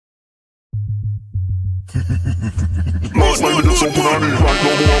Last night we did something on it, right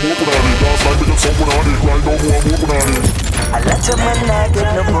now more and more punani. Last night we did something on it, right now more and more punani. A lot of men not get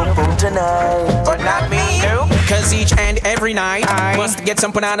no boom boom tonight, but not me. No. Cause each and every night I must get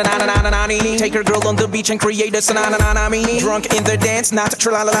some banana. Take her girl on the beach and create a sanana. Drunk in the dance, not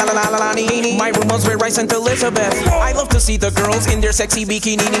tra-la-la-la-la-la-la-la. My room was where I sent Elizabeth. I love to see the girls in their sexy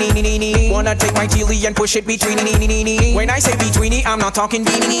bikini. Wanna take my chili and push it between. When I say betweeny, I'm not talking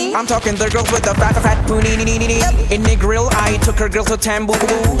beanie. I'm talking the girls with the fat poonie. In the grill, I took her girl to Tambu.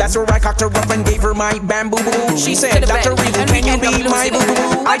 That's where I cocked her up and gave her my bamboo. She said, Dr. Real, can you be my boo?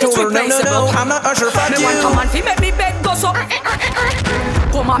 I told her, no, I'm not Usher, fuck you. Come on, fi make me bed go so.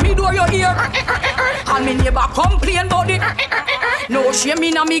 Come on, me door your ear. And me neighbor complain about it. No shame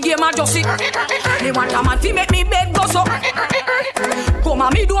in a me game, I just it. Me want a man fi make me bed go so. Come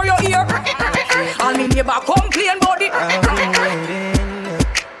on, me door your ear. And me neighbor complain about it.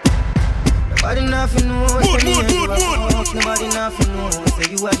 Nobody nothing knows. Nobody nothing knows. Say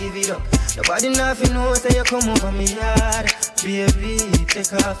you a give it up. Nobody nothing knows. Say you come over me yard. Baby,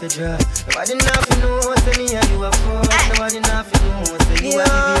 take off your dress. Nobody nothing knows. Say me and you a fuck. Nobody nothing knows. Say you a give it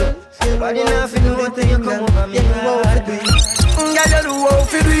up. Nobody nothing knows. Say you come over me yard. Girl, you know how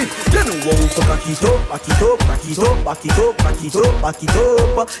to do it. You know how to back it up, back it up, back it up, back it up, back it up, back it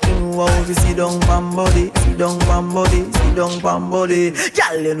up. You know how to sit down pam body, sit down pam body, sit down pam body.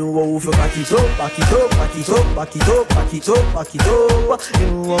 Girl, you know how to back it up, back it up, back it up, back it up, back it up, back it up. You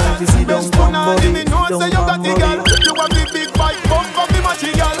know how to sit down pam body, sit down pam body. You have the big bike bump of the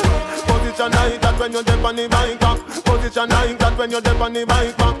material. Position like that when you're deep on the bike back. Position like that when you're deep on the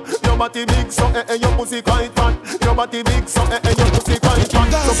bike back. Your body big so your pussy quite fat. Your body big so your pussy quite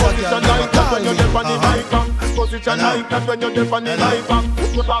fat. So position like that when you're deep on the bike back. Position like that when you're deep on the bike back.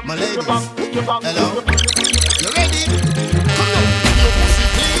 My ladies, hello. You ready? Come on. Your pussy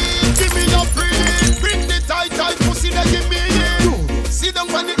clean, give me your pretty. Bring the tight pussy that give me it. Sit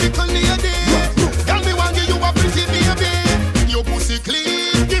down on the little lady. Tell me one give you a pretty baby. Your pussy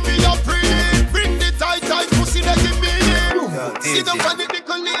clean, give me your pretty. Bring the tight pussy that give me it. Sit down on the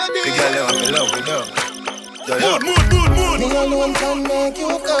little lady. Big girl, love. Mood. Me alone can make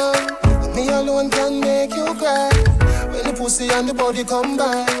you come. Me alone can make you cry. When the pussy and the body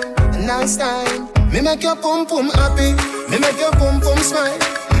combine, nice time. Me make your pum pum happy. Me make your pum pum smile.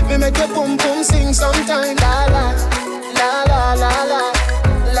 Me make your pum pum sing sometime. La la la la la la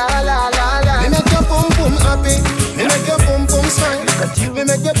la la la la. Me make your pum pum happy. Me make your pum pum smile. Me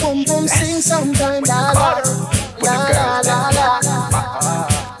make your pum pum sing sometime. La la la la la la.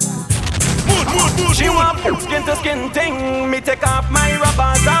 She want skin to skin thing. Me take off my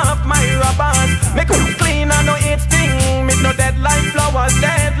rubbers, Make her clean and no itch thing. Me no dead like flowers.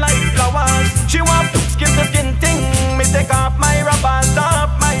 She want skin to skin thing. Me take off my rubbers,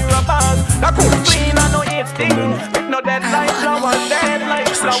 Make her clean and no itch thing. Me no dead like flowers.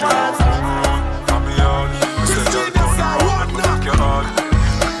 Come me on, say you're gonna knock your heart.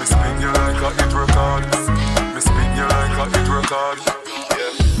 Me spin you like a hit record.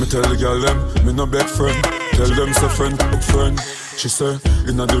 Me tell the girl them, me no beg friend. Tell them say friend. She say,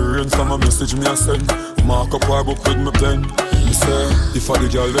 inna the rain from a message me a send. Mark up her book with me pen. Me say, if I the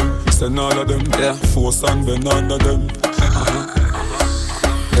girl them, send all of them. Force and bend under them.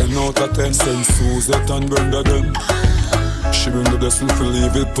 10 out of 10, send Suzette and Brenda them. She bring the blessing for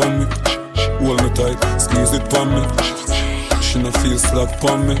leave it pon me. Hold me tight, squeeze it pon me. She no feel slack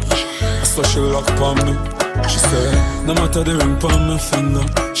pon me. So she lock pon me. She said, no matter the ring pon my finger.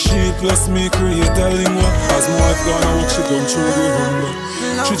 She plus me create a lingua. As my wife gonna walk, she come through the window.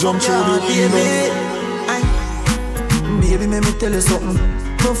 She jump through the window. Baby, let me tell you something.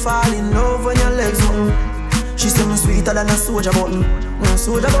 Don't fall in love when your legs open. She say me sweeter than a soldier button.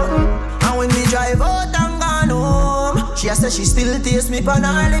 And when we drive out and gone home, she a say she still taste me on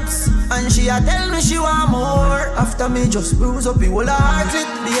her lips. And she a tell me she want more. After me just bruise up the whole heart it.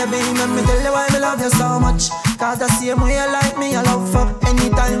 Baby, let me tell you why me love you so much. Cause the same way you like me, I love fuck.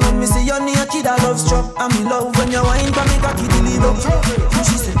 Anytime when me see you naked, I love struck. And me love when you whine for me cocky till it up.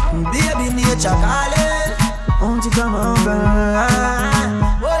 She said, baby, nature calling. Won't you come over?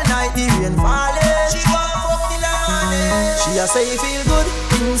 All night the rain falling. She won't fuck till the morning. She a say feel good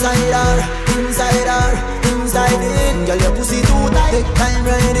inside her it. Girl, your pussy too tight.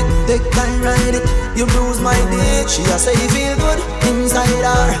 Take time ride it. You bruise my dick. She a say feel good inside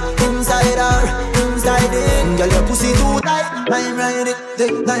her it. Girl, your pussy too tight. Time ride it.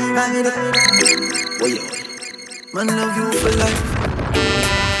 Take time ride it. Oh yeah. Man love you for life.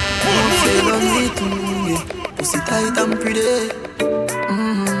 Don't say love me too. Yeah. Pussy tight and pretty.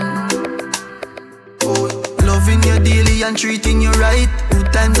 Oh, loving you daily and treating you right.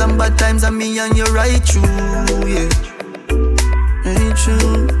 Good times and bad times I'm me and you right through, yeah. Ain't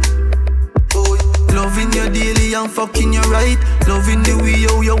true. Loving you daily and fucking you right. Loving the way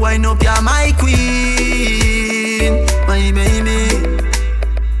you wind up, you're my queen, my baby.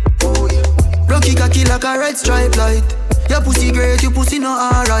 Rocky cocky like a red stripe light. Your pussy great, your pussy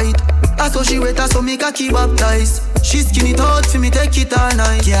not alright. I saw she wet, I saw me cocky baptized. She skin it out for me, take it all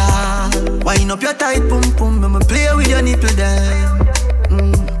night. Yeah, wind up your tight pum pum, I'ma play with your nipple there.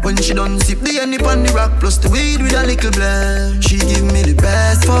 When she done sip the honey on the rock, plus the weed with a little blend. She give me the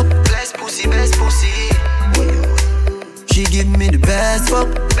best fuck, best pussy, best pussy. She give me the best fuck,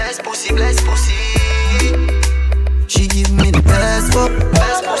 best pussy, best pussy. She give me the best fuck,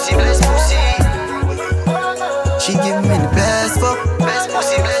 best pussy, best pussy. She give me the best fuck, best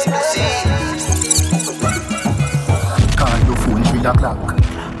pussy, best pussy. Call your phone 3 o'clock.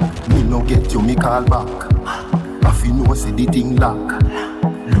 Me no get you, me call back. I feel no say the thing lock.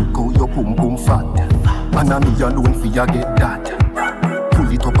 Look how your pum pum fat. And I me alone for you get that.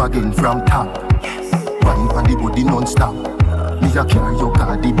 Pull it up again from top. Wine on the body non-stop. Me a carry your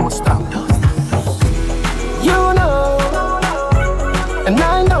car the bus stop. You know, and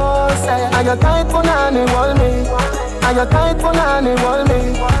I know, say I got tight for nanny wall me. I got tight for nanny wall me.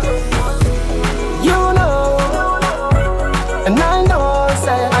 You know, and I know,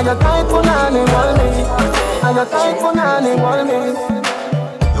 say I got tight for nanny wall me. I got tight for nanny wall me.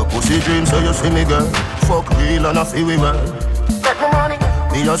 Your pussy dream so you see me girl. Fuck real and I feel we man. Take my money.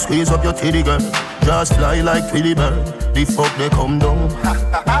 Me just squeeze up your titty girl. Just fly like Twilly bird. The fuck they come down.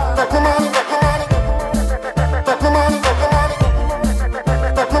 Take my money, take my money. Take my money, take my money.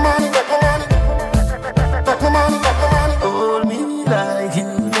 Take my money, take my money. Take my money, take my money. Hold me like you,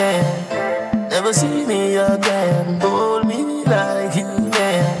 yeah. Never see me again. Hold me like you,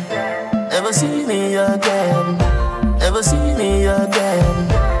 yeah. Never see me again. Never see me again.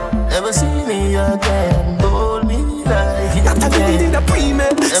 Never see me again. Hold me like you, That I did a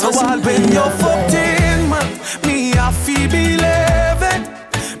pre-med. So all when you're 14, man, me I feel believe it.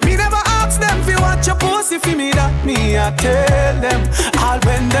 Me never ask them if you want your pussy for me, that me I tell them. All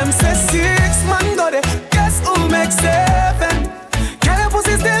when them say 6 man got it, guess who makes 7? Can your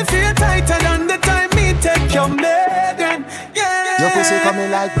pussy still feel tighter than the time me take your maiden? Yeah. your pussy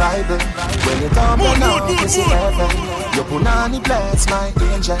coming like Bible. When you come down, pussy heaven. Your punani bless my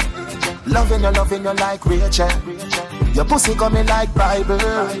angel. Loving you like Rachel. Your pussy coming like Bible.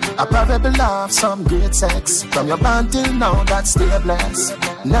 A parable of some great sex. From your band till now, that's still blessed.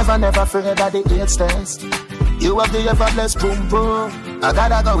 Never afraid that the AIDS test. You have the ever blessed boom boom. I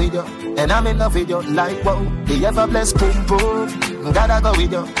gotta go with you, and I'm in love with you like wow. The ever blessed boom boom. Gotta go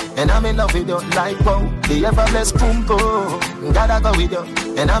with you, and I'm in love with you like wow. The ever blessed boom boom. Gotta go with you,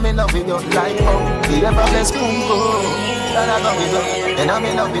 and I'm in love with you like wow. The ever blessed boom boom. Gotta go with you, and I'm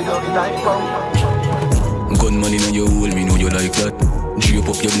in love with you like wow. Gunman in your hole, me know you like that. Drape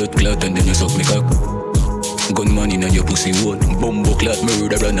up your blood clot and then you suck me cock. Gunman in your pussy hole. Bumbo clot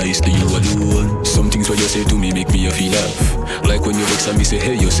murderer nice to you alone. Some things what you say to me make me a feel laugh. Like when you vex and me say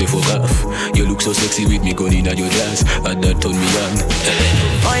hey you say fuck off. You look so sexy with me gun in your glass. And that turn me on.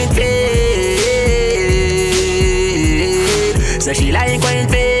 Point fail. So she like point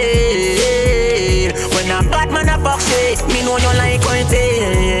fail. When a bad man a fuck shit, me know you like point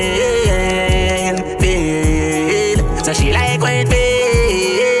fail. So she like when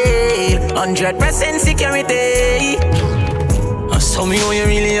fail 100% security. So me know you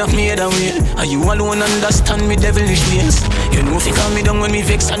really have me head away. And you alone understand me devilish ways. You know if you calm me down when me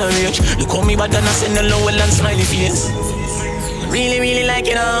vex and rage. Look how me bad and I send a low and smiley face. Really like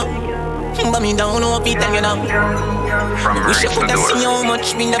you now. But me don't know if it tell you now. I wish I could have seen how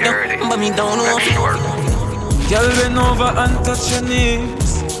much me love you. But me don't know if it. Girl bend over and touch your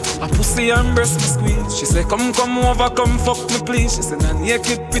knees. A pussy and breast me squeeze. She say come over, come fuck me please. She say nah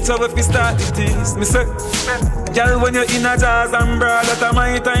naked picture if we start the tease. Me say, girl when you in a jazz and bra that a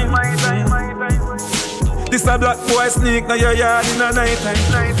my time. This a black boy sneak now your yard in a night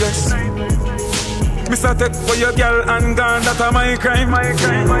time. Yes. Me say take for your girl and gone that a my crime.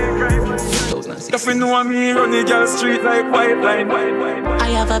 If you know me run the girl street like white line. I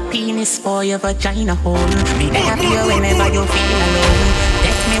have a penis for your vagina hole. Be happier whenever you feel alone.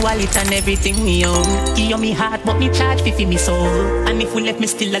 Take me wallet and everything me own. Give you me heart but me charge for me soul. And if we left me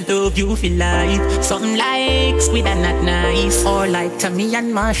still I love you for life. Something like squid and not nice. Or like Tammy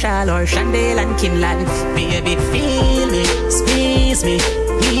and Marshall or Chandel and Kinlan. Baby feel me, squeeze me.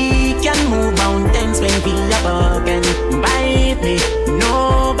 We can move mountains when we are broken. Bite me,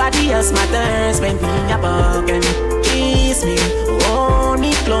 nobody else matters when we are broken. Kiss me, hold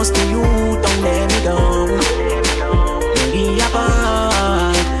me close to you, don't let me go. We are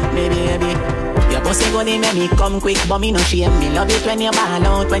broken, baby go they make me come quick, but me no shame. Me love it when you ball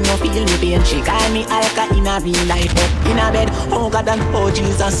out, when you feel me pain. She call me Alka in a real life, but in a bed, oh God and oh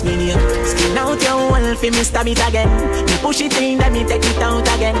Jesus, me name. Skin out your wall for me stab it again. Me push it in, then me take it out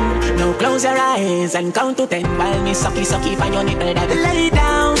again. Now close your eyes and count to 10 while me sucky for your nipple that lay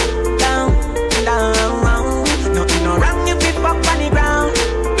down, down, down. Nothing no wrong if it fuck on the ground,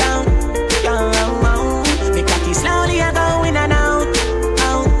 down, down. Me cocky slowly a go in and out,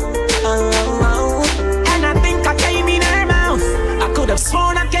 out, out. And I think I came in her mouth. I could have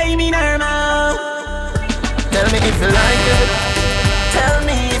sworn I came in her mouth. Tell me if you like it. Tell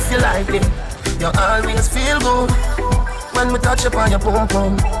me if you like it. You always feel good when we touch upon your pum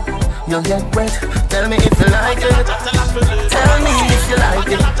pum. You get wet. Tell me if you like it. Tell me if you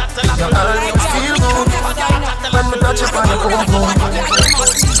like it. You always feel good when we touch upon your pum pum.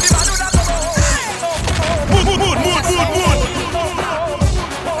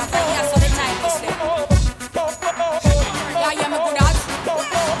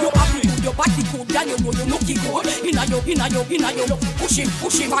 Inna yo, push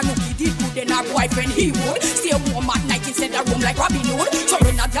him, and look he did good, then her boyfriend he would stay warm at night instead of room like Robin Hood. So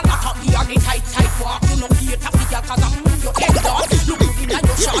when a girl a be on the tight walk, you know fear to figure 'cause I'm your head dog. You look inna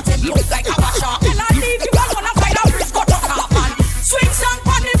your shorts and look like a washer. Tell her leave you alone and find a bridge cut off half and swing song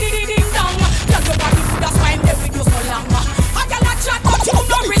pon the ding dong. Tell your body that's why I'm there with you so long. A girl a chat but you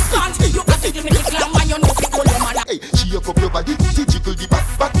no response. You got to give me the glam and you know fi hold your man. Hey, she up your body, jiggle the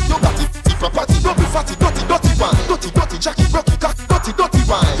back, you got it, the property, don't be fatty, dirty one, dirty Jackie, rocky cock, dirty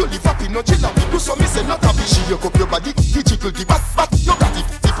one. You live up in no chill up, do so me say not a bitch. She up your body, jiggle the back, you got it,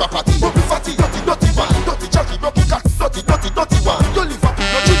 the property, don't be fatty, dirty one, dirty Jackie, rocky cock, dirty one. You live up in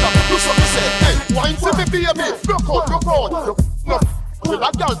no chill up, do so me say, hey, wine for me baby, rock out. Well,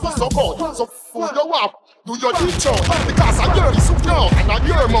 that girl be so cold, so fool you up, do your deep show, because I hear you now, and I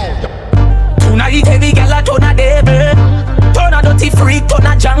hear more. Tonight every girl a turn a devil, turn a dirty freak, turn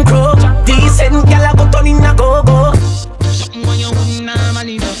a jankro. Decent girl a go turn in a go-go. Something when you wouldn't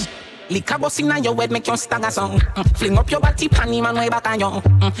normally do. Lick a bus inna your head make you stagger song. Fling up your body panty man way back on you.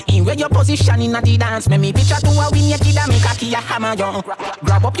 In where your position inna the dance, make me picture to a win your kid and make a key a hammer you.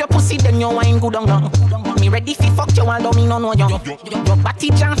 Grab up your pussy then you wine good on you. Me ready fi fuck you although me no know you. Your body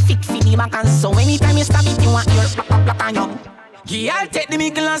jam fit fi the back and so anytime you stab it you want your plak on you. Yeah, I'll take the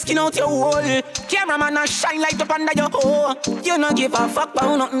middle and skin out your hole. Cameraman a shine light up under your hole. You no give a fuck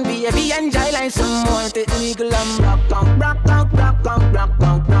about nothing, baby. Enjoy like some more. Take the middle and rock out, rock out, rock out, rock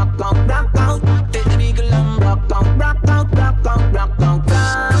out, rock out, rock out. Take the middle and rock out, rock out, rock out, rock out,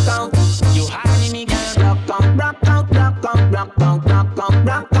 rock out. You hardly me girl, rock out, rock out, rock out, rock out, rock out,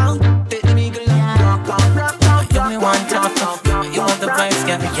 rock out. Take the middle and rock out, rock out. You me want to talk, you want the vibes,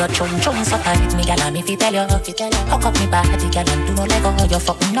 girl. Your chum so tight, me girl, me fi tell you. Hook up me body, girl, and do no lego. You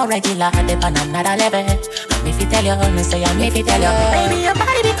fucking no regular, dip on another level. Me fi tell you, me say me fi tell you. Baby, your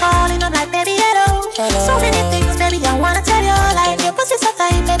body be calling, I'm like, baby, hello. So many things, baby, I wanna tell you. Like your pussy so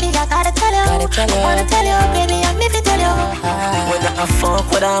tight, baby, I gotta tell you. I wanna tell you, baby, I me fi tell you. Whether I fuck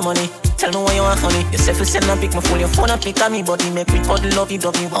with our money, tell me what you want, honey. You say fi send a pic, my phone, your phone a pic on me body. Make me cuddle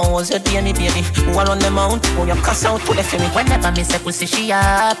lovey-dovey. How was your day, baby? Who are on the mount? Who you cuss out, put it for me. Whenever me say pussy, she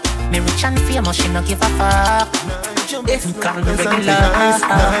up. Me rich and famous, she no give a fuck. If you call me regular,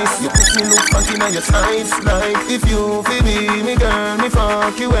 nice. You push me look fat in your sides. Like if you feel me girl, me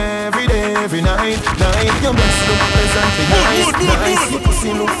fuck you every day, every night. Your breasts look pleasant, nice. You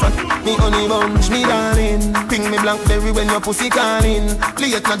pussy look fat, me honey bunch, me darling. Ping me blackberry when your pussy calling.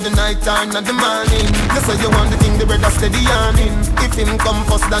 Play it not the night time, not the morning. You say you want the thing, the bread that's steady yarning. If him come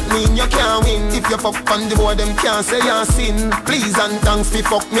first, that mean you can't win. If you fuck on the board, them can't say you're sin. Please and thanks fi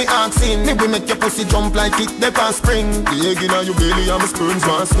fuck me asking. Me we make your pussy jump like it the past spring. The egg inna your belly and my sperms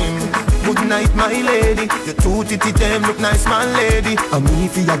want swing. Good night, my lady. Your two titty them look nice, my lady. And me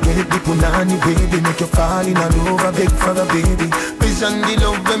fi ya get the punani baby. Make you fall in love, a beg for a baby. Vision the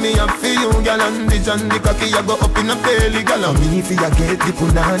love when me have for you, girl. And vision the cocky ya go up in a belly, girl. And me fi ya get the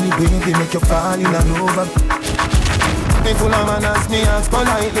punani baby. Make you fall in love. Me full of manners, me ask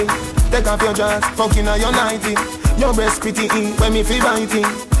politely. Take off your dress, fucking on your nightie. Your breast pretty when me feel biting.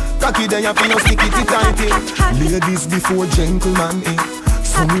 Cocky there you feel stick it tighty. Ladies before gentlemen,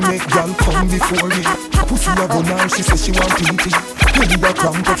 so me make girl come before me. Pussy a go now, she say she want pee-pee. When you a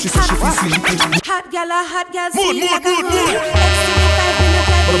cramp up, she say she feel sleepy. Hot gal, see like a honey. X25 in the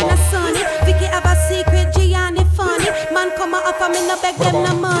black in the sunny. Vicky have a secret, Gianni funny. Man come a offer me no beg them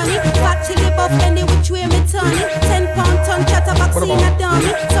no money. Fat chili buff any which way me turn it. 10 pound ton chatterbox in a dummy.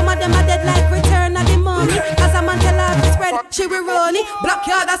 Some of them are dead like Return of the Mummy. As a man tell her to spread, she be running. Black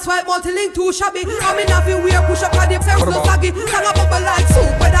yard, that's why multi-link too shabby. I'm in a few weird push up on the first no saggy. Sang a bubble like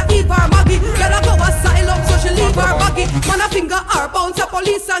soup, whether Eve or Maggie. Gotta go a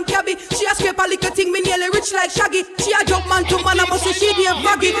like Shaggy. She a jump man to man, I must say she be a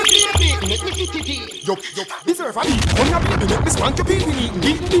baggy. Yo, deserve a beat. Come here, baby, make me swank your pee.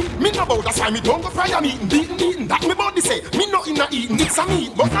 Beat. Me no bout that's why me don't go fry a meat. Beat. That me body say. Me no inna eating. It's a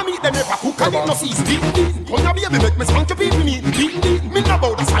meat, but a meat them never cook and it no season. Beat. Come here, baby, make me swank your pee. Beat. Me no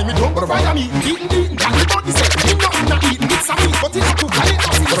bout that's why me don't go fry a meat. Beat. That me body say. Me no inna eating. It's a meat, but it no cook and it no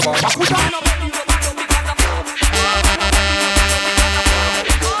season. Bakuda.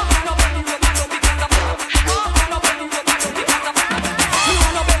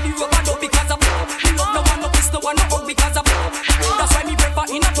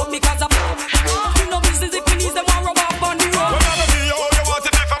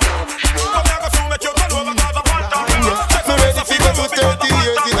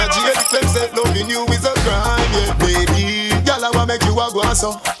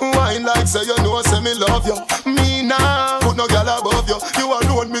 So wine like say you know say me love you. Me now put no girl above you. You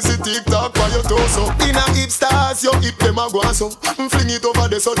alone me see TikTok for your torso. In a hip stars your hip them a go so. Fling it over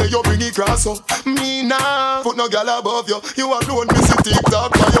there so that you bring it cross so. Me now put no girl above you. You alone me see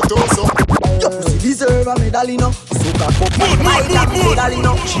TikTok for your torso. Your pussy deserve a medal, you know. Soak up my medal, you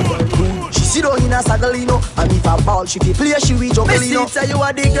know. She work good. She sit down in a saddle, you know. And if a ball she fi play, she will juggle, you know. Say you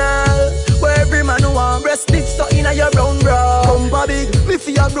are the girl where every man who want breast lift stuck in a your brown bra. Bumper big, me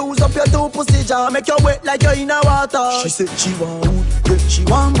feel bruise up your two pussy jaw, make you wet like you're in a water. She said she want wood, yeah, she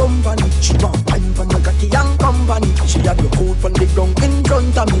want bumper, she want wine from your cocky and company. She have your coat from the ground in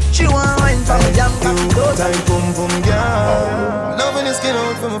front of me. She want wine from the young cocky. Time boom boom girl, loving the skin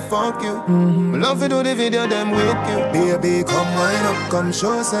out from a fuck you. Love to do the video them with you. Baby come wine up, come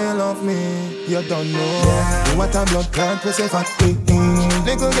show say you love me. You don't know what a blood clot we say fat.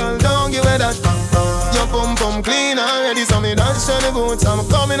 Little girl don't give it that. Your pum pum clean already, so me dance to the boots. I'm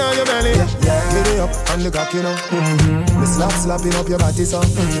coming on your belly. Get it up and look at you know. Me slapping up your body so.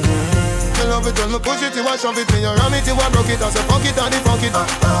 Me love it when me push it, you a shove it. Me you ram it, you a broke it. I say fuck it and the fuck it.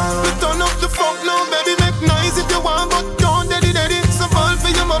 We turn up the fuck now, baby. Make nice if you want, but don't daddy. So fall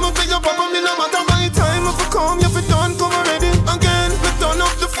for your mama, for your papa. Me no matter by time if you come, if you don't come already. Again, we turn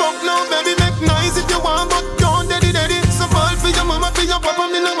up the fuck now, baby. Make nice if you want, but don't daddy. So fall for your mama, for your papa.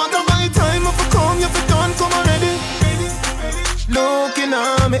 Me no matter by time if you come, if you don't come already. Looking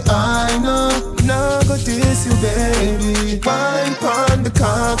at me, I know not go diss you, baby. Wine pon the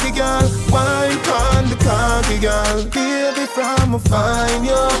cocky girl, wine pon the cocky girl. Baby, from a fine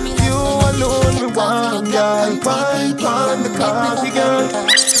you, you alone me want, girl. Wine pon the cocky girl.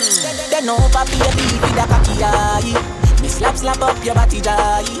 Then over baby with a cocky eye. Me slap up your body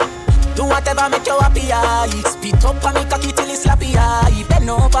jai. Do whatever make you happy eye. Spit up on me cocky till it's slappy eye. Bend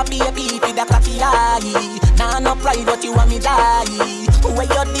over baby with a cocky eye. Nah no pride but you want me die. Where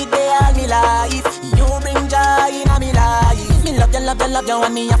you did they all me life. You bring joy in a me life. Me love you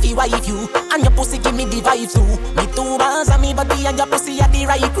and me happy wife you. And your pussy give me the vibe too. Me two bands and me body and your pussy are the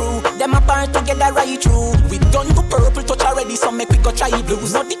right crew. Them apart together right through. We done go purple touch already so make we go try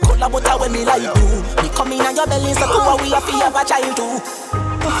blues. Not the color but I when me like do. Me come in and your belly so we have a child too.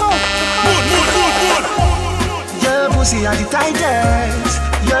 Your pussy are the tightest.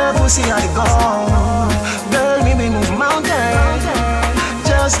 Your pussy are the gold. Girl, me move mountains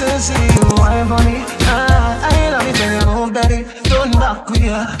just to see you wine for me. I love it when you move, daddy. Don't back with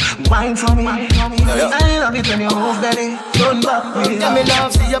ya. Wine for me. I love it when you move, daddy. Don't back with ya. Me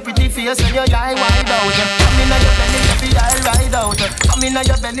love see your pretty face when your eye wide out. Come inna your belly, every eye ride out. Come inna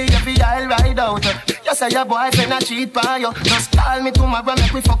your belly, every eye ride out. You say your boyfriend a cheat by you. Just call me tomorrow,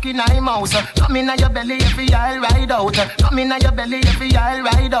 make we fucking eye mouse. Come inna your belly, every eye ride out. Come inna your belly, every eye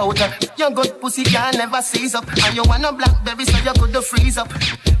ride out. Your good pussy can never seize up. And you want a blackberry so you could freeze up.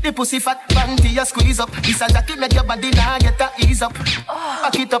 The pussy fat panty you squeeze up. This a jacket make your body now get a ease up.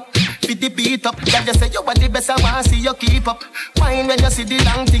 Back it up, beat the beat up. Yeah, just say you are the best, I want see you keep up. Wine when you see the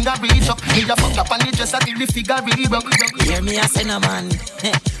long thing I reach up. Me just fuck up and the dress until the figure re-rock. Hear me a say no man.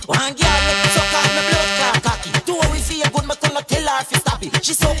 One girl let me suck on my blood clot cocky. Two we feel good, me couldn't tell her if stop it.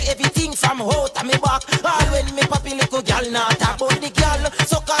 She suck everything from out of me back. All when me poppy little girl not talk. But the girl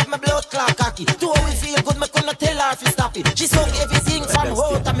suck on my blood clot cocky. Two we feel good, me couldn't tell her if stop it. She suck everything from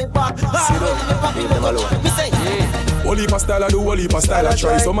out of me back. All when me poppy little girl. Me say whole heap of style I do, whole heap of style I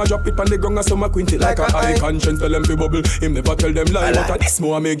try. Some a drop it on the ground and some a quint it like a high. Conscience tell them fi bubble, him never tell them lie. But a this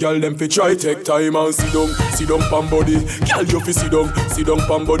more make girl them fi try. Take time and sit down pan body. Girl you fi sit down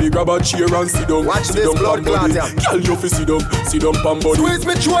pan body. Grab a chair and sit down. Watch this blood clot, yeah. Girl you fi sit down pan body. Squeeze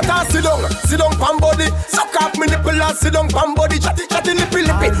me throat and sit down pan body. Suck off me nipple and sit down pan body. Chatty nippy.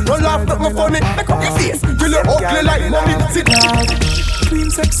 Don't laugh at me funny. Make up your face till you ugly like mommy. Sit down. Clean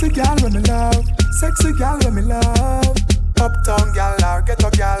sexy girl when me love. Sexy girl when me love. Uptown gal or ghetto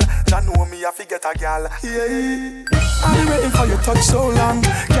gal, don't know me I fi get a gal. Yeah, I've been waiting for your touch so long.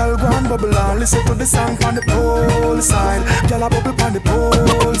 Gal go and bubble on, listen to the song on the pole side. Gal a bubble on the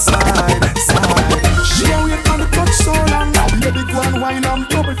pole side. She a wait on the touch so long. Baby go and wine and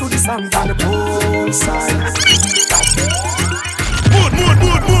bubble to the song on the pole side. Mood.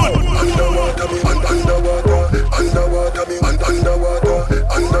 Underwater me, underwater me, underwater me,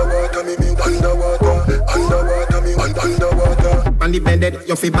 underwater me, underwater. On the bed,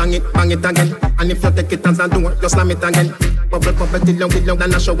 you fi bang it again. And if you take it as a door, you slam it again. Bubble till long,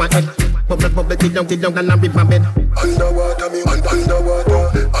 then I show my head. Bubble till long, then I rip my bed. Underwater me, underwater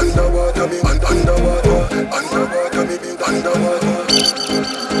me, underwater me, underwater.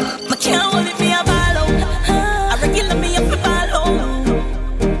 I can't hold it, me a ball out. I regular me up a ball out.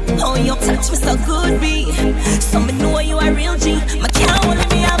 Oh, you touch me so good, B. So me know you a real G. I can't hold it,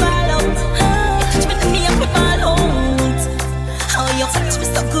 me a ball out. You touch me up a ball out. Oh, you touch me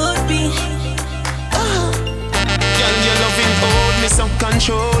so good, B. Girl, your loving hold me so,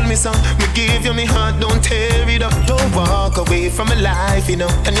 control me so. Me give you me heart, don't tear it up. Don't walk away from my life, you know.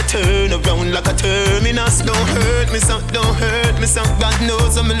 And you turn around like a terminus. Don't hurt me so, don't hurt me so. God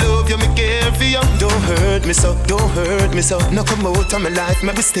knows I'm in love you, me care for you. Don't hurt me so, don't hurt me so. No come out of my life,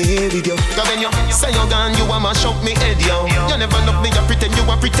 maybe stay with you. Cause when you say you're gone, you want to shock me head, yo. You never love me, you pretend you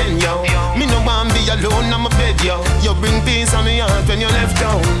want pretend, yo. Me no want be alone on my bed, yo. You bring peace on me heart when you left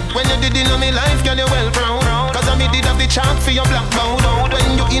down. When you did in my life, girl, you well proud. Cause I me did have the chalk for your black bound.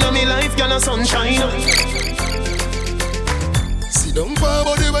 When you in my life, girl, a sunshine. Sit down for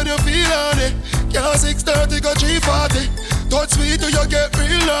body when you feel on it. Can't 6:30 go 3:40. Touch me till you get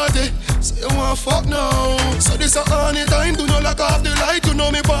real naughty. Say you want fuck now. So this a honey time. Do not lock off the light. You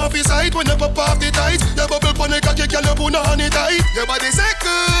know me pop his sight when you pop off the tight. Your bubble pon the cocky, girl, you put on it tight. Your body say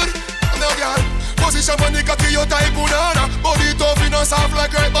good. No girl. Position when the cocky, you type banana. Body tough, you know soft like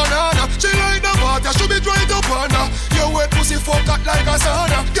ripe banana. She like the water, she be dried up on her. Your wet pussy fuck hot like a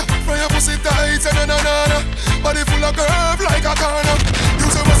sauna. Yeah, from your pussy tight, say na-na-na-na. Body full of curve like a corner. You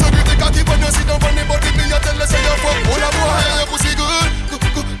say what's up with the cocky when you sit down on the body. Me you tell her say you fuck. Hold up, boy, your pussy good.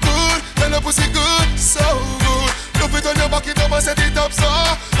 Tell your pussy good, so good. Love it on your back, it up and set it up, so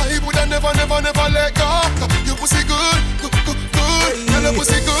I woulda never let go. Your pussy good. Tell your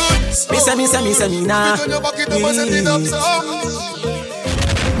pussy good, so good. Me say me nah. Love it on your back, it up and set it up, so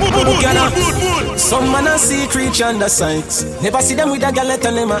some man a see creature under sights. Never see them with a galette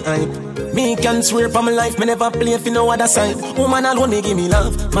and them a hype. Me can swear for my life, me never play for no other side. Woman alone me give me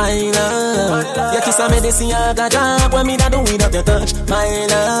love, my love. Your kiss a medicine, I got job. When me da do without your touch, my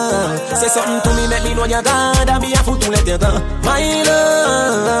love. Say something to me, make me know you gotta be a fool to let you go, my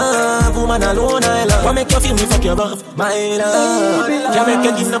love. Woman alone I love. What make you feel me fuck your buff, my love. Can't make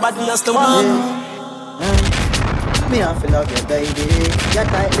you give nobody else to want. Me have to love you, baby. Your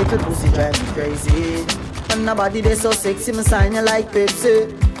tight little pussy drive me crazy. And nobody they so sexy, me sign you like Pepsi.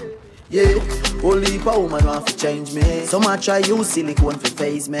 Yeah, only a woman want to change me. So much I use silicone for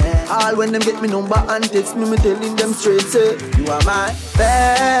face me. All when them get me number and text me telling them straight say, you are my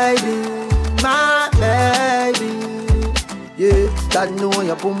baby, my baby. Yeah, God know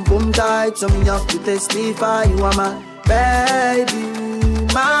your pum pum tight, so me have to testify. You are my baby,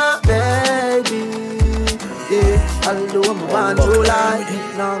 my baby. Yeah, although I'm one true lie,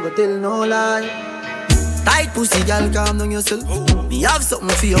 now go tell no lie. Tight pussy, girl, calm down yourself. Me have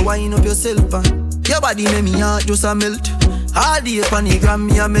something for you, wind up yourself. Your body make me heart just a melt. All day on the gram,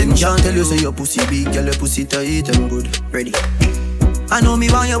 me a mention. Can't tell you say your pussy big, girl, your pussy tight and good. Ready? I know me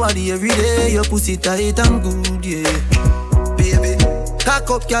want your body every day. Your pussy tight and good, yeah. Baby, cock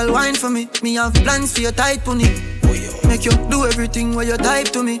up, girl, wine for me. Me have plans for your tight pony. Make you do everything while you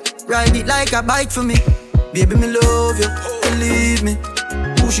type to me. Ride it like a bike for me. Baby, me love you, believe me.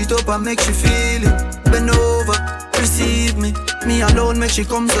 Push it up and make she feel it. Bend over, receive me. Me alone make she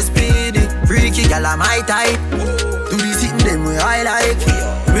come so speedy. Freaky gal, I'm my type. Do the sitting them way I like.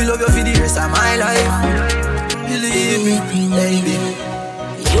 Me love you for the rest of my life. Believe me, baby.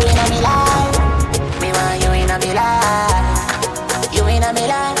 You in a me life. Me want you in a me life. You in a me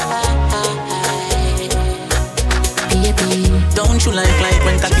life. Don't you like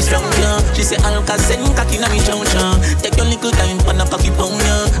when cocky strong, yeah? She say Alka send cocky na me chow. Take your little time for the cocky pound,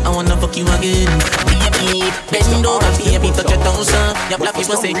 yeah. I wanna fuck you again. Baby, bend over, baby, touch your toes, son. Your black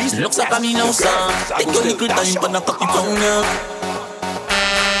people say, looks up at me now, son. Take your little time for the cocky pound, yeah.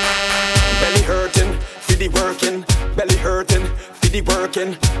 Belly hurting, fiddy working. Belly hurting, fiddy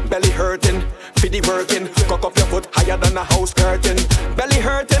working. Belly hurting, fiddy working. Cock up your foot higher than a house curtain. Belly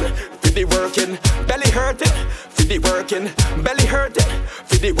hurting, fiddy working. Belly hurting, fiddy working. Belly hurting,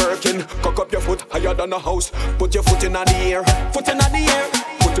 fiddy Fiddy working, cock up your foot higher than a house. Put your foot in the air, foot in the air.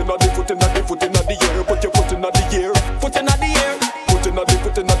 Foot in the air, put your foot in the air, foot in the air. Foot in the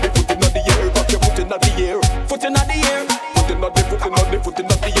air, cock your foot in the air, foot in the air. Foot in the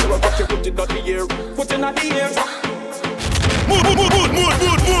air, cock your foot in the air, foot in the air. Mood.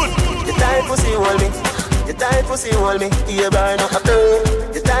 You tight pussy hold me, you tight pussy hold me. You burn up a girl.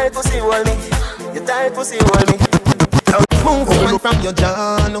 You tight pussy hold me, you tight pussy hold me. Move on from your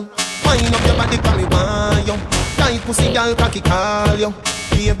jaw now. Wind up your body for me want you. Tight pussy girl cocky call you.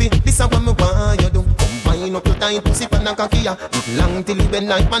 Baby, this is what me want you do. Wind up your tight pussy for the cocky ya. Long till it bend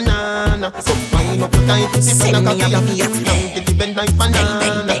like banana. So wind up your tight pussy for the cocky ya. Long till it bend like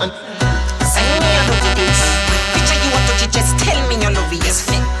banana. Send me a dirty piece. Picture you want to just tell me you love it, yes.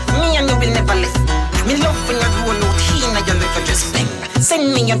 Me and you will never left. Me love when you roll out here and you love your dress fling.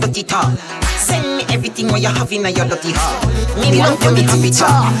 Send me your dirty talk. Send me everything what you have in your dirty heart. Me love you, me happy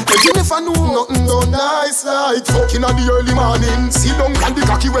talk. You never know nothing done nice like fucking at the early morning. See down and the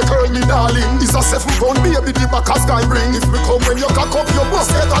cocky we curl me darling. It's a 7-pound baby the back as guy bring. If we come when you cock up your bust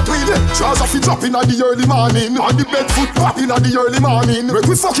get that with it. Trousers fi dropping at the early morning. And the bed foot popping at the early morning.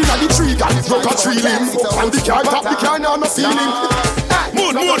 We fucking at the tree and it's not a tree limb. And the car top the car now no feeling.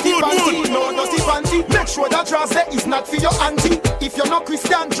 Mood. No dirty panty. Make sure that draws there is not for your auntie. If you're not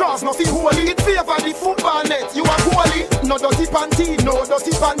Christian, draws nothing holy. It favor the football net. You are holy. No dirty panty, no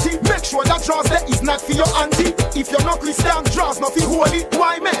dirty panty. Make sure that draws there is not for your auntie. If you're not Christian, draws nothing holy.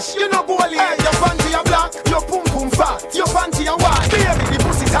 Why mesh? You know holy. Hey, your panty are black, your pum pum fat, your panty are white. Baby, the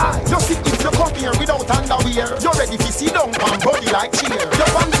pussy tight. You see if you come here without underwear, you're ready to sit down and body like cheer. Your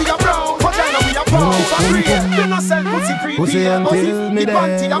panty are brown, vagina we are brown. You no sell pussy free. Pussy until me there.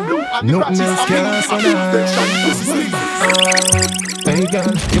 Nothing else can survive. Hey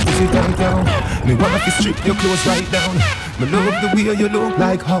girl, your pussy tight down. Me wanna fi strip your clothes right down. Me love the way you look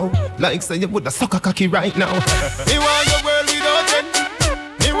like how. Like say you woulda suck a cocky right now. Me want your world without end.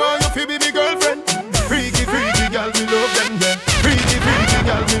 Me want you fi be me girlfriend. Freaky girl, me love them, yeah. Freaky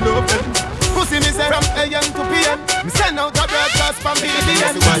girl, me love them. Pussy me say from AM to PM. Me send out a broadcast from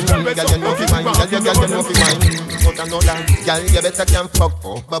BBN. Girl, you know fi wine, girl, you know fi wine. But another, girl, you better can fuck.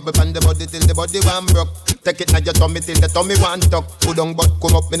 Bubble on the body till the body one broke. Take it now your tummy till the tummy one tuck. Put on butt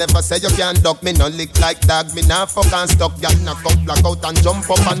come up, me never say you can't duck. Me no lick like dog, me nah fuck and stuck. Girl knock up, black out and jump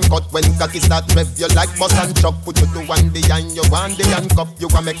up and cut. When cocky start rev, you like bus and truck. Put you to one behind, you want the handcuff. You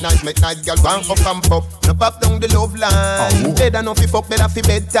want make nice, girl, want up and pop. No pop down the love line. Better no fi fuck, better fi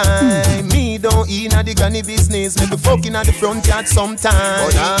bedtime. Me don't eat na the granny business. Me be fucking at the front yard sometime.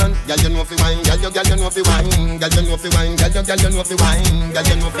 Hold on, girl you know fi wine, girl you know fi wine, girl you know fi wine, girl you know fi wine, girl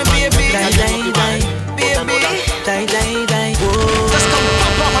you know fi wine, girl you know fi wine. Die. Just come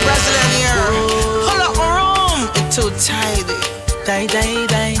pop up my Brazilian here. Hold up my room. It's too tidy.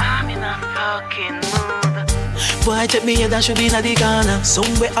 Die. I'm in a fucking mood. Boy, take me head and should be in the corner.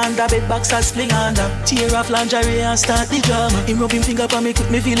 Somewhere under bed box and spling under. Tear off lingerie and start the drama. Him rub him finger for me, quick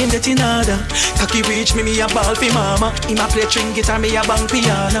me feel him getting harder. Cocky reach me a ball fi mama. Him a play string guitar, me a bang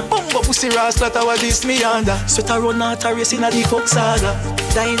piano. Bumbo pussy ras, that was this me under. Sweat a run out a race in a the fuck saga.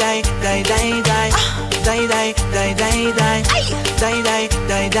 Die.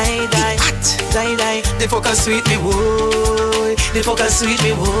 Die. The fuck a sweet me, boy. The fuck a sweet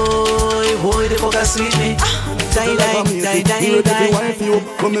me, boy. The fuck a sweet me. Die. Wife you,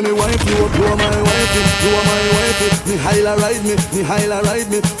 come me wife you. You are my wifey, you are my wifey. Me Hyla ride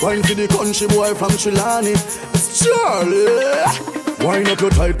me. Wine for the country boy from Chilani. It's Charlie. Wine up your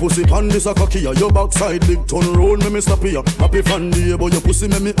tight pussy, pan this a cocky. Your backside big turn round, me stop here. Happy fan day, but your pussy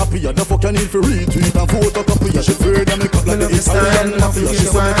make me happy. The fuck you need for retweet and photocopy. She afraid of me cut like the Italian mafia. She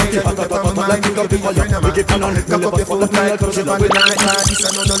saw me cocky hot like the cocky fire. We get on it, cock up your foot like touch it up with night. This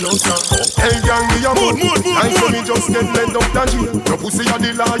another love song. Hey gang, me a mood. I saw me just get led up the jail. Your pussy a the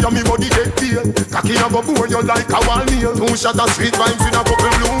liar, me body dead pale. Cocky a go bore you like a wall nail. 2 shot of street vibes with a couple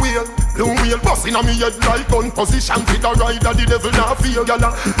blue wheel. Blue wheel busting on me head like gun position. Fit a ride of the devil now feel.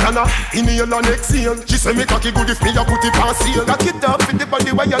 Gala, inhale and exhale. She say me cocky good if me a put it on seal. Cock it up with the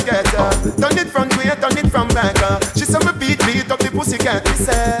body where you get turn it from way, turn it from back. She say me beat up the pussy cat. She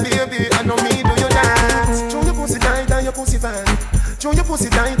say, baby, I know me do you dance. Show your pussy tight and your pussy fat. Show your pussy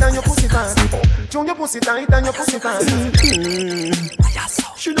tight and your pussy fat. Show your pussy tight and your pussy fat.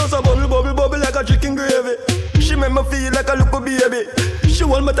 She does a bubble like a chicken gravy. She make me feel like a little baby. She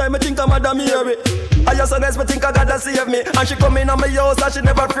hold my time, I think I'm Madam Mary. I just guess me think I gotta save me. And she come in on my house and she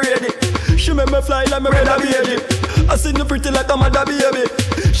never afraid it. She make me fly like my red baby. I see me pretty like a mother baby.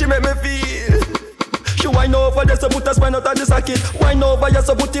 She make me feel. She wind over there so put a spine out of the socket. Wind over here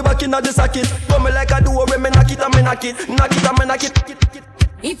so put it back in the socket. Come me like a duo when me knock it and me knock it. Knock it and me knock it.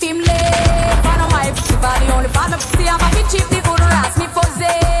 If him late, man on my people, the only fan of see I'm a bit cheap, the good ask me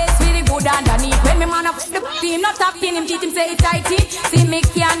possess. Really good underneath. When me man up the team, not talking him, teach him say it's tighty. See me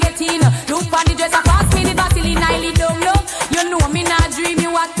can't get in. Look on the dress, I pass me the Vaseline, I lead down low. You know me not dream, you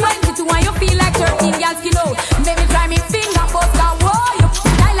at 22 and you feel like 13 girls kilo. Baby try me finger, but that whoa, you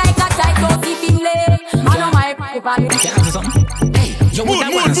die like a tight dog. If him late, man on my people. Can I do something? Hey, you would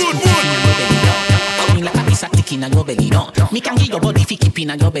have once coming like a piece of tick in your belly, no. Me can get your body fi keep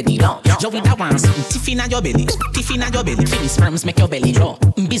in your belly, no. You with that one sitting tiff in your belly, tiff in your belly. Feel sperms make your belly draw.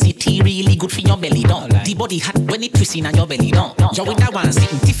 Busy tea really good for your belly, no. The body hot when it twists in your belly, no. You with that one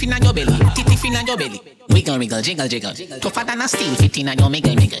sitting tiff in your belly, tiff in your belly. Wiggle, wiggle, jiggle, jiggle. Tougher than a steel fit in your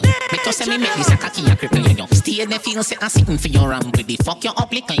miggle, miggle. Make you say me make this a cocky and cripple you. Stay there feel set and sitting for your ramp with the fuck you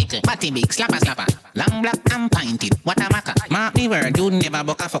up lick. Body big, slapper, slapper. Long black and pointed, what a maca. Mark me word, you never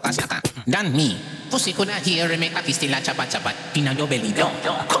buck a fuck a slacker. Than me. Pussy coulda hear me cocky still a chapa chapa. Inna your belly down.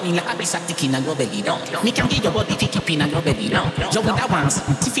 Coming like a piece of tick inna your belly down. Me can get your body fi keep inna your belly down. You with that once,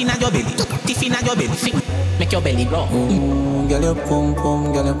 tiff inna your belly, tiff inna your belly. Fi make your belly grow. Girl your pum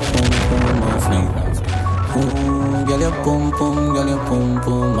pum, girl your pum pum off fleek. Girl your pum pum, girl your pum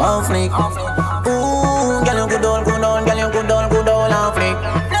pum off fleek. Girl you good on, girl you good on off fleek.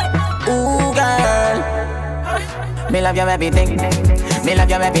 Girl, me love your everything. Me love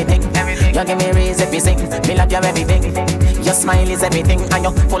your everything. You give me reason if you sing. Me love your everything. Your smile is everything, and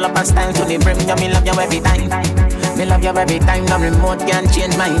you full up and style to the brim. You me love you every time. Me love you every time. No remote can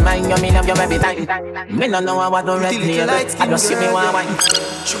change my mind. You me love you every time. Me no know what to red play. I just see me want wine.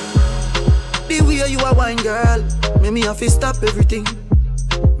 The way you a wine, girl, make me have to stop everything.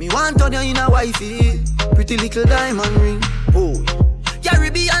 Me want turn you in a wifey. Pretty little diamond ring. Oh,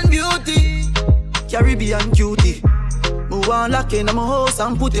 Caribbean beauty, Caribbean cutie. Move on lock in my house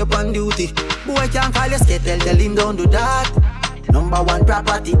and put you on duty. Boy can't call you skittle, tell him don't do that. Number one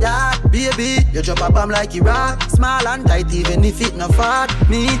property that. Baby, you drop a bomb like Iraq. Small and tight even if it not fat.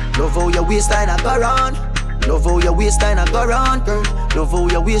 Me, love how your waistline a go round. Love how your waistline a go round, girl. Love how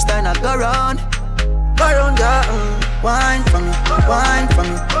your waistline a go round. Go round, girl. Wine for me, wine for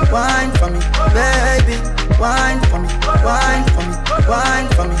me, wine for me, baby. Wine for me, wine for me, wine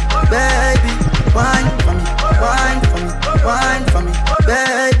for me, baby. Wine for me, wine for me, wine for me,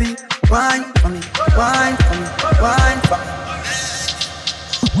 baby. Wine for me, wine for me, wine for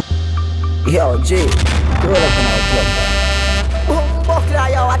me. Yo, G, roll up in our club. Boom, buckler,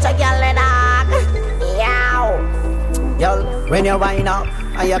 yo, watch a girl in that. Yo, yo, when you wind up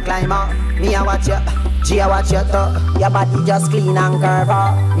and you climb up, me I watch you. G I watch your toe. Your body just clean and curve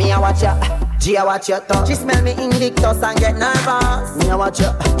up. Me I watch you. G I watch your toe. She smell me Invictus and get nervous. Me I watch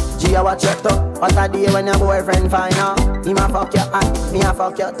you. G I watch your toe. What a day when your boyfriend find out. Him a fuck your hand, me a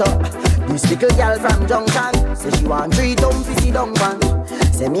fuck your toe. This little girl from Junction say she want 3 dumb fizzy dumb man.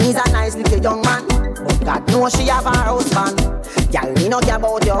 Say me is a nice little young man, but God knows she have her husband. Girl, me no care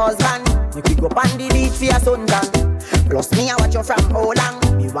about your husband. Make we go on the beach for your suntan. Plus me I watch you from how long.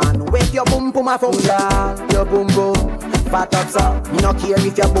 Me want to wake your boom boom a function. Your boom boom fat up so. Me no care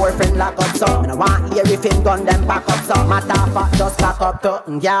if your boyfriend lock up so. Me no want hear if him gun them pack up so. Matter fat just pack up to.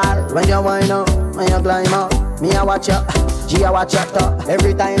 Girl, when you wind up, when you climb up, me I watch you. G I watch you to.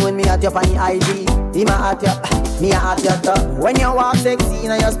 Every time when me at you on the IG, him a at you, me a at you to. When you walk sexy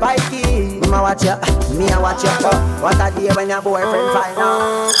and you spiky, him a watch you, me a watch you to. What a day when your boyfriend find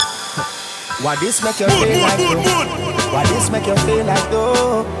out. What this make you feel like though? What this make you feel like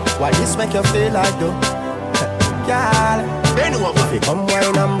though? What this make you feel like though? Girl, if you come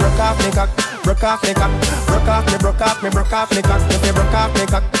wine and broke off me cock, broke off me cock, broke off me, broke off me, broke off me cock. If you broke off me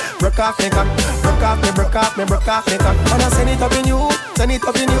cock, broke off me cock, broke off me, broke off me, broke off me cock. Wanna send it up in you, send it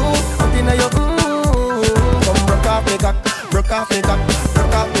up in you, up in your come broke off me cock, broke off me cock,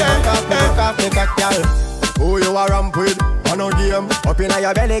 broke off me, broke off me, broke off me cock, girl. Who you a ramp with? On no game, up in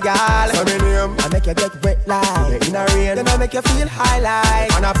your belly, girl. Say me name. I make you get wet like in a rain. Then I make you feel high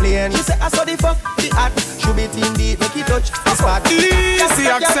like on a plane. She say I saw the fuck, the act. Should be team deep, make it touch the spot. Easy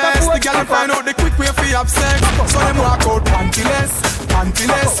access, the girl find out the quick way for have sex. So them walk out pantyless,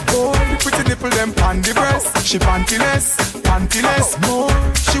 pantyless. Boy, pretty nipple them pan the breast. She pantyless, pantyless. Boy,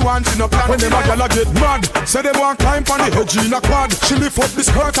 she wants no plan. When them a girl a get mad, say them want climb on the edge in a quad. She lift up the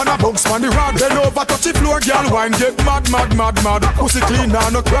skirt and a bounce on the rod. Then over touch the floor, girl wine get mad, mad, mad, mad. Pussy clean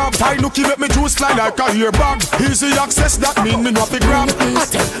and no crab. Tie nookie make me juice fly like a hair bag. Easy access, that mean me not be grab.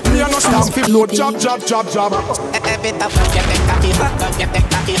 Me a no stamp fit, no jab, jab, jab, jab. Every time you take cocky, you take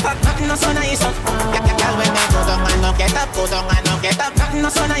cocky. Nothing no so nice. Girl when they go down and no get up, go down and no get up. Nothing no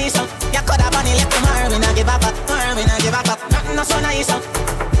so nice. You coulda bunny left tomorrow, we no give up, we no give up. Nothing no so nice.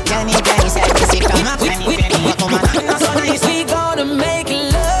 Jenny said, "This is come up." Nothing no so nice. We gonna make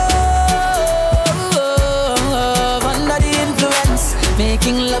love.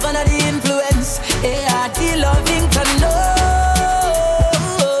 King love under the influence. ARD loving to know.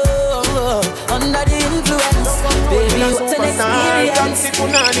 Under the influence. Baby, what's an experience?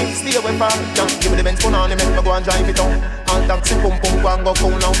 Stay away from junk. Give me the Benz punani, make me go and drive it on. All taxi pum pum go and go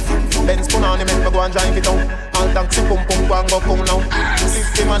cool now. Benz punani, make me go and drive it on. All taxi pum pum go and go cool now.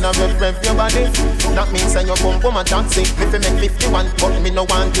 50 man a rev your body. That means that you pum pum a taxi. Me fi make 51, but me no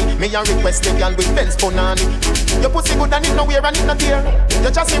want it. Me a request the girl with Benz punani. Your pussy good and it no wear and it no tear.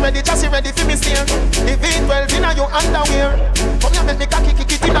 Your chassis ready fi me steer. The V12 inna your underwear. Come here make me cocky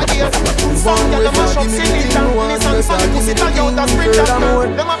kick it inna gear. Some girl a mash up cylinder. Nissan Sunny pussy tag out a sprinter.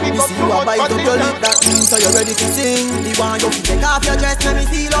 Them a pick up too much bite up your lip, that means so you're ready to sing. Me want you to take off your dress, let me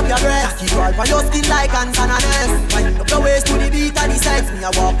feel up your breast. Keep roll for your skin like ants and an S. Wind up your waist to the beat of the sex. Me a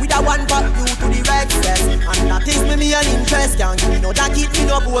walk with a one but you to the Rex, yes. And that is me an interest. Can't give me no jacket, me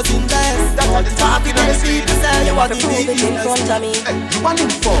no posing best. That's all the talking on the street to say. You want to prove it in front of me. You want him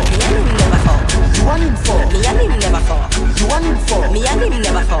for? Me and him never fuck. You want him for? Me and him never fuck. You want him for? Me and him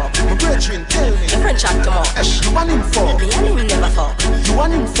never fuck. My brethren, tell me. Your friend chat too much. You want him for? Me and him never fuck. You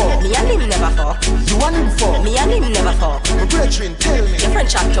want him for? Me and him never fuck. You want him for? Me and him never fuck. My brethren, tell me. Your friend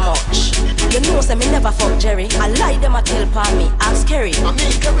chat too much. You know say me never fuck Jerry. I lie them a tell pa me. Ask Kerry. I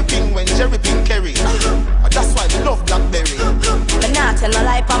mean everything when Jerry Pink carry. That's why we love Blackberry. But not tell no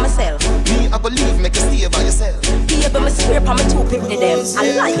lie pa myself. Me I believe make you stay by yourself. Baby me swear pa me 250 them.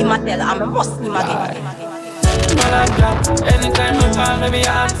 I lie him a tell. I me must him again. Anytime you call me, me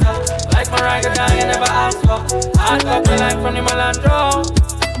answer. Like Mariah Carey, you never ask for. Hard up the line from the Malandro.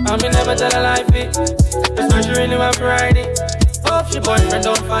 And me never tell a lie fit. That's why she really want to ride it. Hope she boyfriend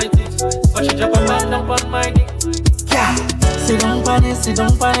don't fight it, but she drop a man down on my dick. Yeah, sit down pan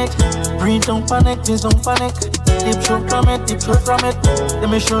it. Breathe don't panic, please don't panic. Deep throat from it. Let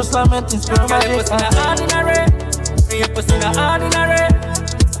me show slam it, it's girl magic. Your pussy not ordinary. Your pussy not ordinary.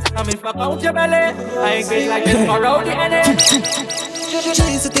 I mean, fuck out your belly. I ain't great like this for out the energy.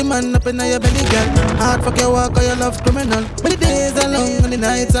 Chase the man up in your belly, girl. Hard fuck your walk or your love criminal. When the days are long and the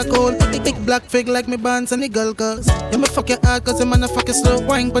nights are cold, big black fig like me bands and the girl cause. You me fuck your hard cause you man a fuck you slow.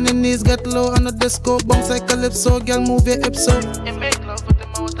 Wine when the knees get low on the disco. Bounce like calypso, girl move your hips so.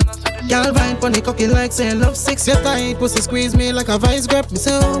 Girl vine pon the cocky like say love six. Your tight pussy squeeze me like a vice grip. Me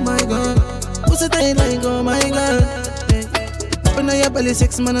say oh my god, pussy tight like oh my god. When I your belly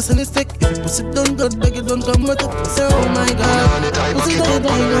 6 man a sunny stick. If you pussy done good, beg you don't come with it. Say oh my god, pussy tight like oh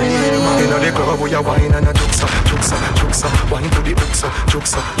my god. Inna the club we a wine and a juksa. Wine to the juksa.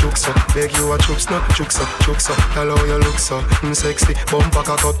 Beg you a juksa. Tell how you look so, sexy. Bump a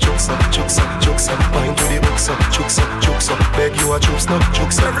cock up juksa. Wine to the juksa. Beg you a juksa.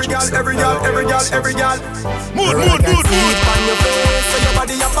 Every girl. Mood. On your face, so your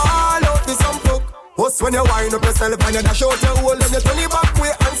body a ball out with some fuck. What's when you wind up yourself and you dash out your hole and you turn it back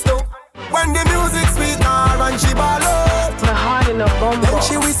way and stuck. When the music sweet her and she ball out. My heart in a bumble. Then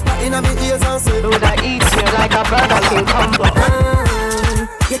she whisper in my ears and say, Lord, I eat you like a Burger King combo.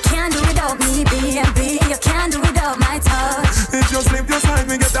 You can't do without me, baby. You can't do without my touch. If you slip just like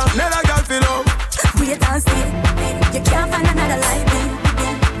me, get that never girl feel up. Wait and see. You can't find another like me.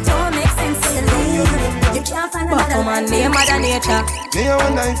 Don't make sense to you leave. You can't find another like me. Mother Nature. Me a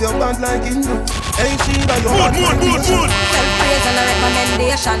one night your band like Hindu. Hey, she by your band like Hindu. Self-praise and a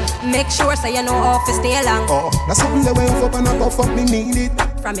recommendation. Make sure so you know how to stay long. Oh, that's something the way you up and I puff up, me need it.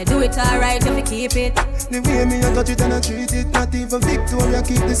 From you do it alright if you keep it. The way me I touch it and I treat it. Not even Victoria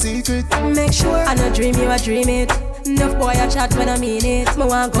keep the secret. Make sure I no dream you a dream it. Enough boy I chat when I mean it. Me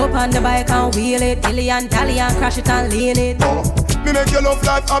want go up on the bike and wheel it. Dilly and dally and crash it and lean it. Oh. Me make your love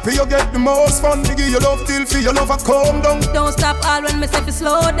life happy, you get the most fun. Me give you love till feel your love a calm down. Don't stop all when me say fi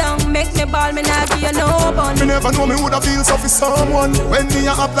slow down. Make me ball, me not give you no bun. Me never know me woulda feel so for someone. When me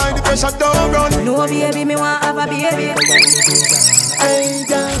a apply the pressure don't run. No baby, me want have a baby. Hey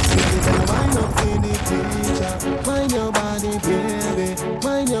girl, wind up to the teacher. Mind your body, baby.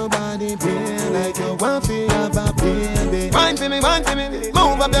 Mind your body, baby. Like you want to have a baby. Wine for me.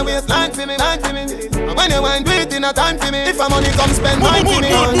 Move up your waistline for me. When you wine, do it in a time for me. If a money come spend, wine for me.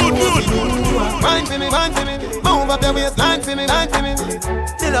 Wine for me. Move up your waistline for me.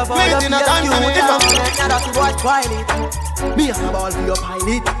 Still a ball up your skew. If a money not up to watch while it. Me have a ball for your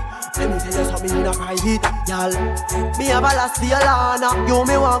pilot. Let me tell you something in a private, y'all. Me have a last deal on you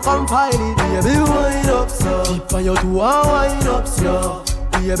me want come pile it. Baby wind up, sir. Keep on your two and wind up, sir.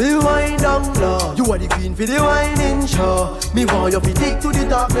 Baby wind down low. You are the queen for the whining show. Me want you fi dig to the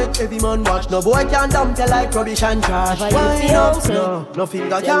top, make every man watch. No boy can dump you like rubbish and trash. Wind up, sir. No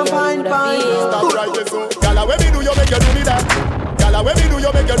finger can find pine. Stop right there, so. Gala, when me do you make you do me that? Gala, when me do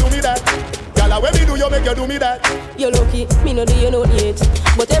you make you do me that? Gala, when me do you make you do me that? You're lucky, me no do you no yet.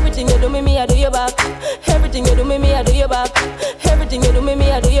 But everything you do me, I do you back. Everything you do me, I do you back. Everything you do me,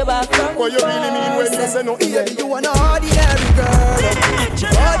 I do you back. What you really mean when you say no? Baby, you are an ordinary girl.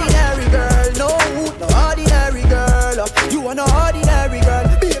 Ordinary girl, no ordinary girl. You are an ordinary girl.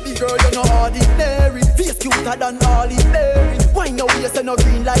 Baby girl, you're no ordinary. Face cuter than Holly Berry. Why no waist and no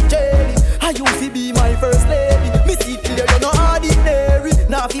green like jelly? I used to be my first lady. Me see clear, you're no ordinary.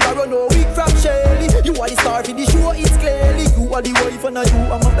 Now if I run no week from Shelly. You are the star for the show, it's clearly. You are the wife and you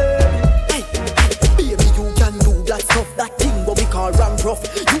are my baby. Hey, baby, you can do that stuff, that thing what we call ram rough.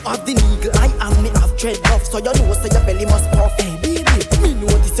 You have the eagle eye and me have dread buff. So you know so your belly must puff. Hey baby, me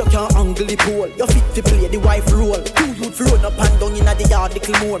know this you can't angle the pole. You fit to play the wife role. You youth fi run up and down inna the yard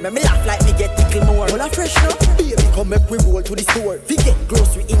little more. Me laugh like me get tickle more. All a fresh now, baby come make we roll to the store. Fi get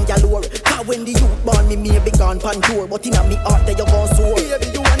grocery in your lure. Cause when the youth born me be gone pan tour. But inna me heart there you gon' soar. Baby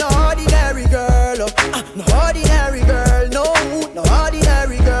you an ordinary girl. No ordinary girl, no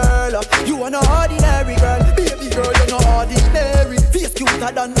ordinary girl. You an ordinary girl. Baby girl, you're no ordinary. Face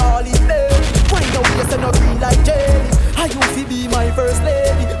cuter than Holly Berry. Why no waist and no green like jelly? I used to be my first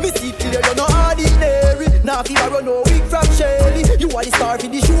lady. Me see clear, you're no ordinary. Now if I run no week from Shelly. You are the star for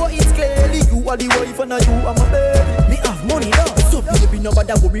the show, it's clearly. You are the wife and you are my baby. Me have money now, so baby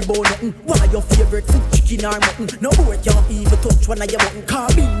nobody worry about nothing. What your favorite food, chicken or mutton? No boy can't even touch one of your button.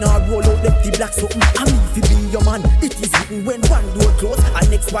 Can't be now roll out left the black something. I mean if you be your man, it is written when one door close and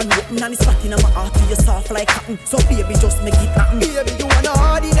next one open. And it's back in my heart to you soft like cotton. So baby just make it happen. Baby you are no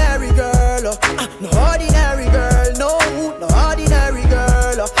ordinary girl. No ordinary girl, no ordinary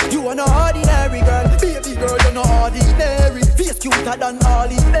girl. You are no ordinary girl. Baby girl you're no ordinary. Face cuter than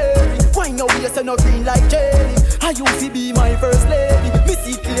Holly Berry. Why no waist and no green like jelly? I used to be my first lady. Me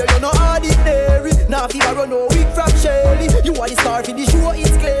see clear you're no ordinary. Now if I run no week from Shelly. You are the star for the show,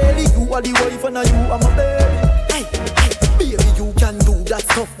 it's clearly. You are the wife and you are my baby. Hey, baby you can do that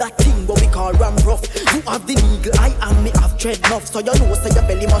stuff, that thing what we call ram rough. You have the eagle eye and me have dread enough. So you know so your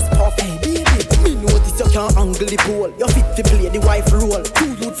belly must puff. Hey baby, me notice you can't angle the pole. You fit to play the wife role.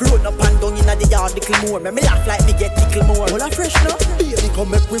 You youth fi run up and down inna the yard little more. Me laugh like me get tickle more. All a fresh now, baby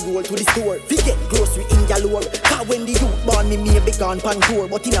come make we roll to the store. Fi get grocery in your lure. Cause when the youth born me be gone pan tour.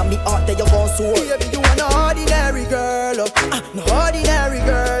 But inna me heart there you gon' soar. Baby you an ordinary girl. No ordinary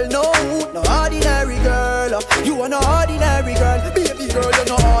girl, no ordinary girl. You an ordinary girl. Baby girl you're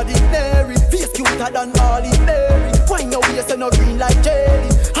no ordinary. Face cuter than Holly Berry. Why no waist and no green like jelly?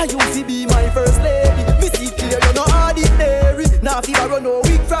 I used to be my first lady. Me see clear you're no ordinary. Now if I run no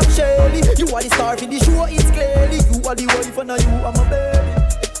week from Shelly. You are the star for the show, it's clearly. You are the wife and you are my baby.